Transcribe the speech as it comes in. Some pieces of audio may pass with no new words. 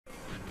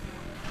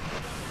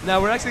Now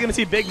we're actually going to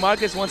see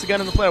BigMarcus once again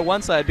on the player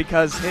 1 side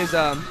because his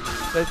the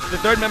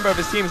third member of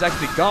his team is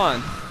actually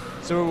gone.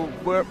 So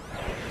we're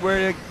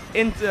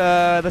in.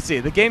 Let's see.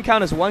 The game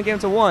count is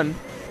 1-1.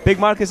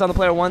 BigMarcus on the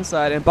player 1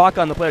 side and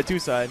Baka on the player 2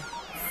 side.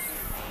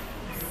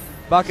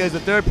 Baka is the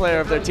third player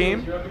of their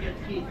team.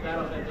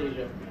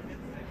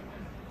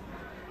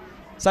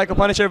 Psycho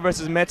Punisher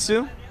versus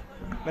Metsu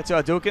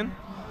Hadouken.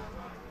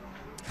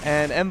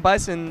 And M.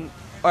 Bison,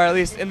 or at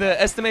least in the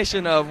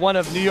estimation of one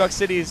of New York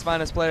City's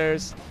finest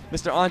players,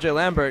 Mr. Andre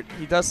Lambert,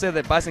 he does say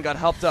that Bison got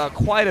helped out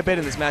quite a bit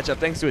in this matchup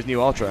thanks to his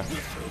new Ultra.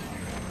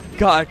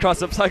 God,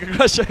 cross-up Psycho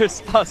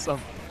Crushers,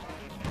 awesome.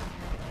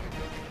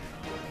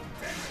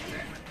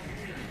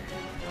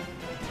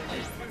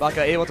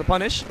 Baka able to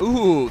punish.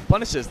 Ooh,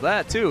 punishes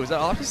that too. Is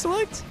that option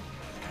select?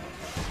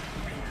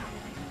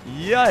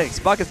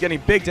 Yikes, Baka's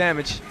getting big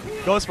damage.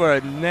 Goes for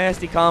a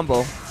nasty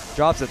combo.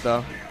 Drops it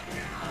though.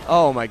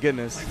 Oh my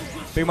goodness.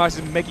 BigMarcus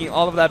is making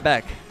all of that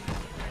back.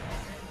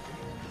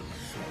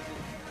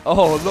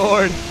 Oh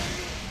lord.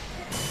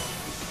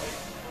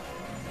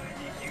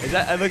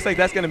 It looks like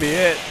that's gonna be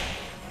it.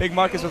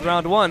 BigMarcus with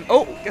round 1.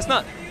 Oh, guess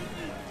not.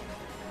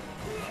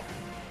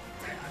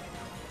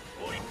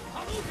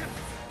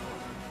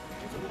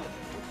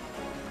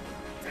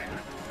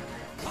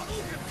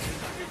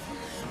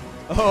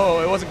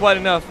 Oh, it wasn't quite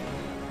enough.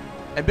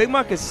 And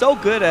BigMarcus is so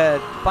good at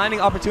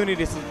finding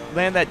opportunities to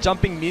land that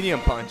jumping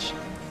medium punch.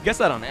 Gets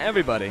that on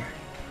everybody.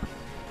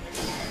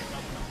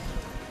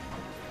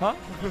 Huh?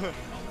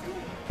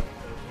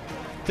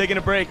 Taking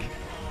a break.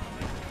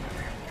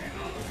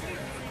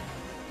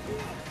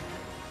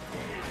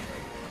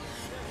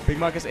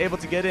 BigMarcus able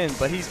to get in,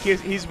 but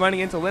he's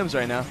running into limbs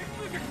right now.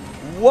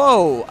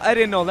 Whoa! I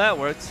didn't know that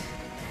worked.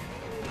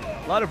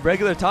 A lot of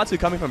regular Tatsu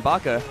coming from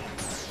Baka.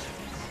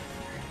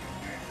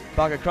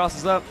 Baka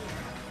crosses up.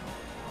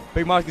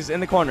 BigMarcus in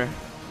the corner.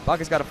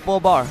 Baka's got a full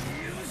bar.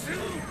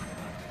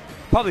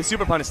 Probably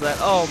super punish that.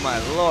 Oh my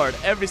lord.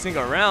 Every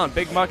single round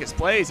BigMarcus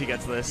plays, he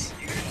gets this.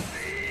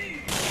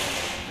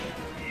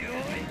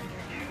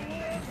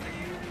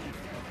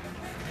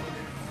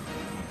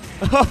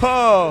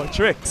 Oh,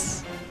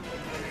 tricks.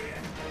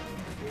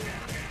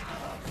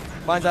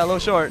 Finds that low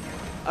short.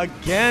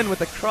 Again with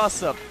the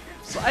cross up.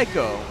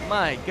 Psycho.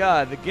 My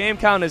god. The game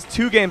count is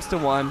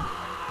 2-1.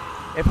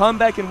 If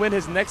Humbeck can win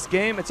his next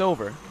game, it's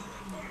over.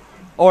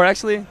 Or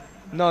actually,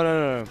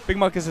 no.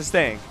 BigMarcus is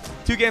staying.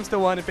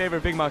 2-1 in favor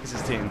of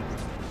BigMarcus' team.